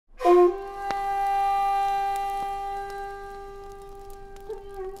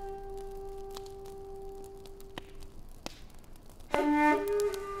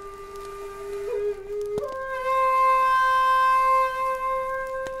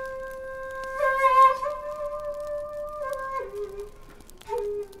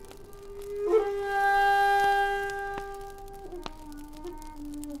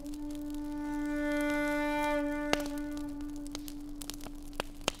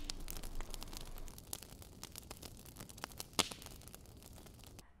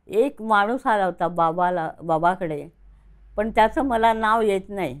एक माणूस आला होता बाबाकडे, पण त्याचं मला नाव येत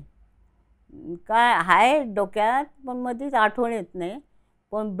नाही. काय आहे डोक्यात, पण मध्येच आठवण येत नाही.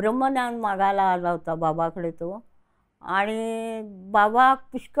 पण ब्रह्मज्ञान मागायला आला होता बाबाकडे तो. आणि बाबा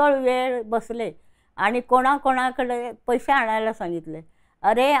पुष्कळ वेळ बसले आणि कोणाकोणाकडे पैसे आणायला सांगितले.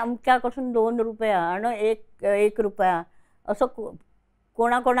 अरे आमच्यापासून 2 रुपया आणि 1 रुपया असं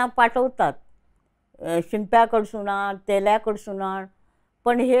कोणाकोणा पाठवतात, शिंप्याकडसून आण, तेल्याकडसून आण.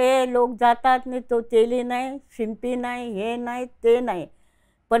 पण हे लोक जातात नाही, तो तेली नाही, शिंपी नाही, हे नाही, ते नाही.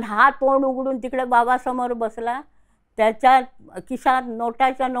 पण हा तोंड उघडून तिकडे बाबासमोर बसला. त्याच्या खिशात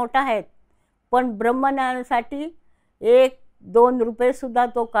नोटाच्या नोटा आहेत, पण ब्रह्मज्ञानासाठी 1-2 रुपयेसुद्धा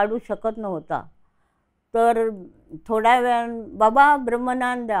तो काढू शकत नव्हता. तर थोड्या वेळानं, बाबा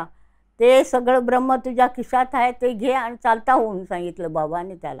ब्रह्मज्ञान द्या. ते सगळं ब्रह्म तुझ्या खिशात आहे, ते घे आणि चालता होऊन सांगितलं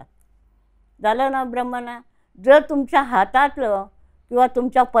बाबाने त्याला. झालं ना ब्रह्मज्ञान. जर तुमच्या हातातलं किंवा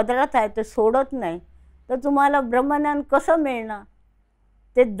तुमच्या पदरात आहे ते सोडत नाही, तर तुम्हाला ब्रह्मज्ञान कसं मिळणार?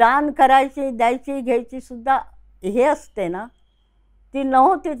 ते दान करायची, द्यायची, घ्यायची सुद्धा हे असते ना, ती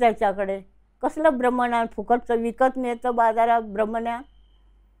नव्हती त्याच्याकडे. कसलं ब्रह्मज्ञान? फुकटचं विकत मिळतं बाजारात ब्रह्मज्ञान.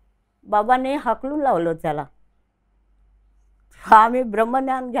 बाबाने हाकलून लावलं त्याला. आम्ही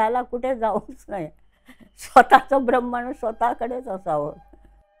ब्रह्मज्ञान घ्यायला कुठे जाऊच नाही, स्वतःचं ब्रह्मज्ञान स्वतःकडेच असावं.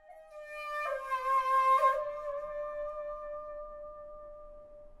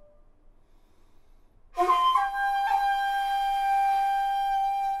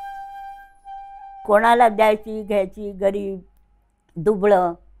 कोणाला द्यायची, घ्यायची, गरीब,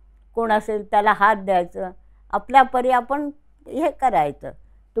 दुबळं कोण असेल त्याला हात द्यायचं. आपल्या परी आपण हे करायचं.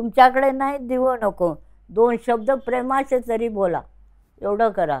 तुमच्याकडे नाही देऊ नको, 2 शब्द प्रेमाचे तरी बोला, एवढं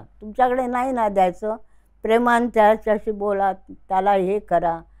करा. तुमच्याकडे नाही ना द्यायचं, प्रेमान त्याच्याशी बोला, त्याला हे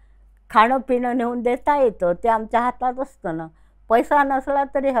करा. खाणं पिणं नेऊन देता येतं, ते आमच्या हातात असतं ना. पैसा नसला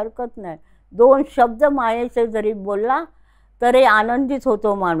तरी हरकत नाही, 2 शब्द मायेचे जरी बोलला तरी आनंदित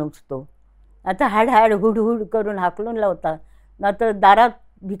होतो माणूस तो. आता हॅड हुडहुड करून हाकलून लावतात, नंतर दारात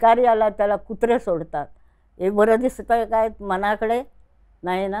भिकारी आला त्याला कुत्रे सोडतात. हे बरं दिसतं काय मनाकडे?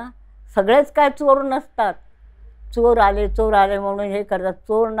 नाही ना. सगळेच काय चोर नसतात. चोर आले म्हणून हे करतात.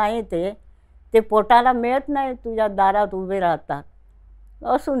 चोर नाही ते पोटाला मिळत नाही, तुझ्या दारात उभे राहतात.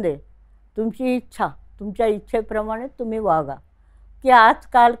 असून दे, तुमची इच्छा, तुमच्या इच्छेप्रमाणे तुम्ही वागा. की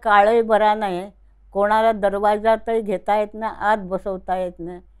आजकाल काळही बरा नाही, कोणाला दरवाजातही घेता येत नाही, आत बसवता येत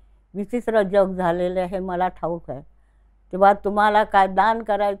नाही. विचित्र जग झालेलं आहे, मला ठाऊक आहे. तेव्हा तुम्हाला काय दान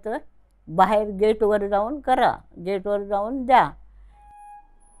करायचं, बाहेर गेटवर जाऊन करा, गेटवर जाऊन द्या.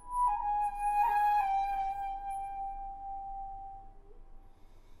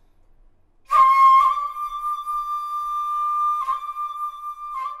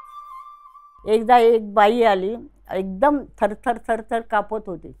 एकदा एक बाई आली, एकदम थरथर थरथर कापत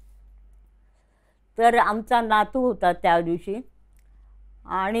होती. तर आमचा नातू होता त्या दिवशी,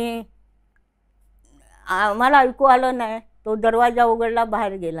 आणि मला ऐकू आलं नाही. तो दरवाजा उघडला,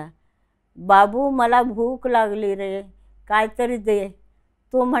 बाहेर गेला. बाबू मला भूक लागली रे, काहीतरी दे.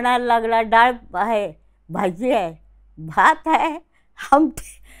 तो म्हणायला लागला, डाळ आहे, भाजी आहे, भात आहे,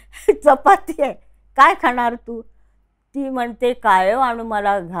 आमटी, चपाती आहे, काय खाणार तू? ती म्हणते, काय आणू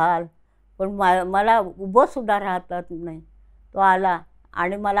मला घाल. पण मला उभंसुद्धा राहतात नाही. तो आला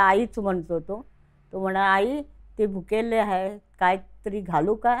आणि मला आईच म्हणतो. तो म्हणा, आई ते भुकेले आहे, काहीतरी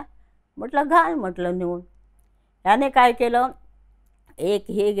घालू का? म्हटलं घाल, म्हटलं नेऊन. त्याने काय केलं, एक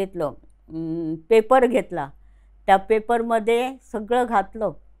हे घेतलं, पेपर घेतला. त्या पेपरमध्ये सगळं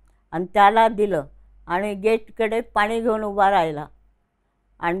घातलं आणि त्याला दिलं आणि गेटकडे पाणी घेऊन उभा राहिला.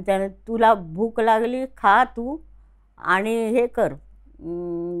 आणि त्याने, तुला भूक लागली, खा तू आणि हे कर,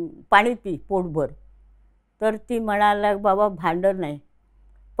 पाणी पी पोटभर. तर ती म्हणाला, बाबा भांडं नाही.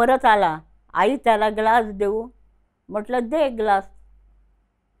 परत आला, आई त्याला ग्लास देऊ? म्हटलं दे ग्लास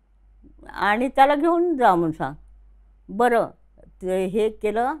आणि त्याला घेऊन जा म्हणून सांग. बरं, ते हे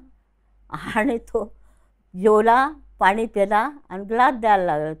केलं आणि तो जेवला, पाणी पिला आणि ग्लास द्यायला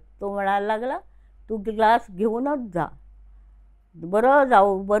लागला. तो म्हणायला लागला, तू ग्लास घेऊनच जा. बरं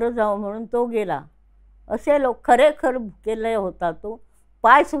जाऊ म्हणून तो गेला. असे लोक खरेखर भुकेले होता तो.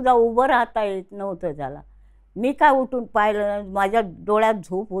 पायसुद्धा उभं राहता येत नव्हतं त्याला. मी काय उठून पाहिलं, माझ्या डोळ्यात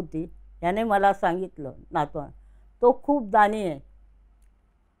झोप होती. त्याने मला सांगितलं नातवा, तो खूप दानी आहे.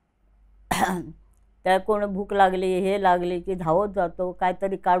 त्या कोण भूक लागली, हे लागली की धावत जातो,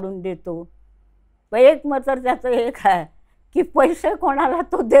 काहीतरी काढून देतो. पण एक मात्र त्याचं एक आहे की पैसे कोणाला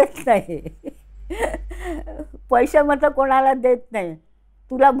तो देत नाही. पैसे मात्र कोणाला देत नाही.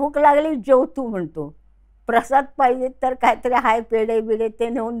 तुला भूक लागली, जेव तू म्हणतो. प्रसाद पाहिजे तर काहीतरी हाय पेढे बिडे ते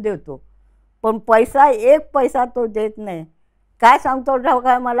नेऊन देतो, पण पैसा 1 पैसा तो देत नाही. काय सांगतो ठाऊक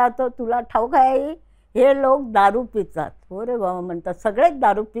आहे मला, तो तुला ठाऊक आहे हे लोक दारू पितात. हो रे बाबा म्हणतात, सगळेच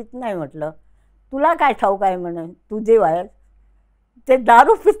दारू पित नाही. म्हटलं तुला काय ठाऊक आहे म्हणून, तू जे आहे ते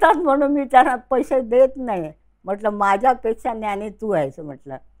दारू पितात म्हणून मी त्यांना पैसे देत नाही. म्हटलं माझ्यापेक्षा ज्ञानी तू आहेस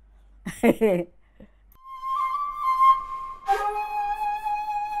म्हटलं.